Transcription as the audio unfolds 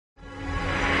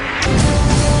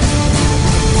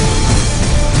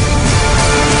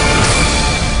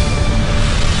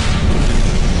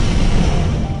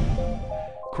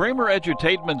Kramer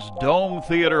Edutainment's Dome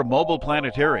Theater Mobile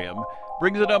Planetarium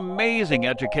brings an amazing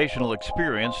educational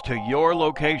experience to your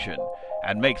location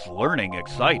and makes learning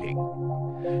exciting.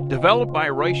 Developed by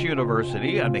Rice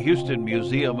University and the Houston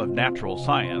Museum of Natural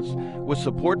Science with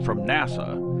support from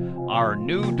NASA, our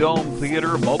new Dome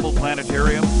Theater Mobile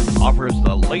Planetarium offers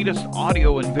the latest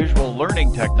audio and visual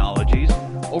learning technologies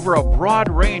over a broad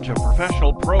range of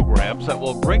professional programs that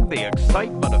will bring the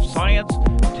excitement of science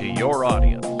to your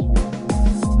audience.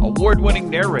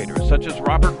 Award-winning narrators such as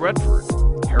Robert Redford,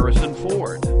 Harrison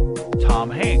Ford,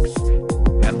 Tom Hanks,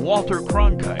 and Walter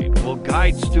Cronkite will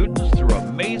guide students through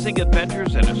amazing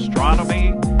adventures in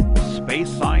astronomy, space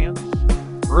science,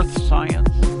 earth science,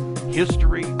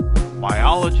 history,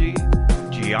 biology,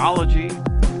 geology,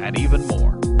 and even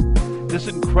more. This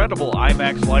incredible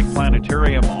IMAX-like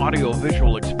planetarium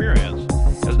audio-visual experience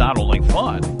is not only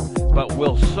fun, but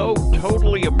will so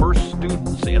totally immerse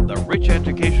students in the rich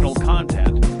educational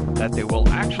content that they will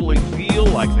actually feel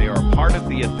like they are part of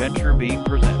the adventure being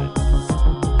presented.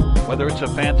 Whether it's a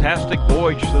fantastic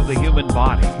voyage through the human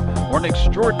body or an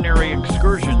extraordinary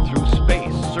excursion through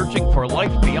space searching for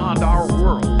life beyond our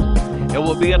world, it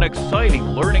will be an exciting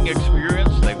learning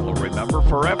experience they will remember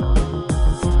forever.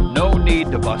 No need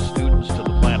to bus students to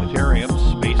the planetarium,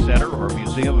 Space Center, or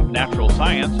Museum of Natural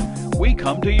Science. We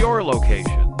come to your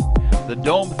location. The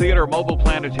Dome Theater Mobile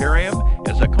Planetarium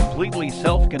is a completely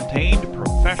self-contained,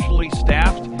 professionally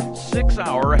staffed,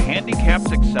 6-hour,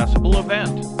 handicapped accessible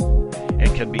event.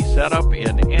 It can be set up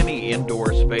in any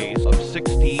indoor space of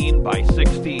 16 by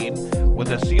 16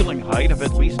 with a ceiling height of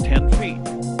at least 10 feet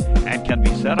and can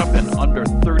be set up in under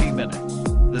 30 minutes.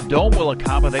 The Dome will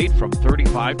accommodate from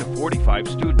 35 to 45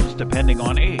 students depending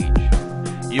on age.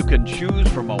 You can choose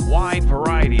from a wide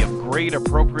variety of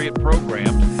grade-appropriate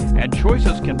programs, and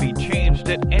choices can be changed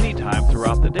at any time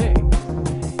throughout the day.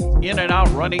 In and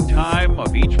out running time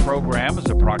of each program is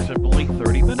approximately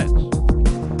 30 minutes.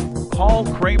 Call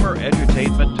Kramer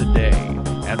Edutainment today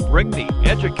and bring the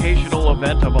educational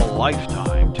event of a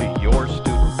lifetime to your students.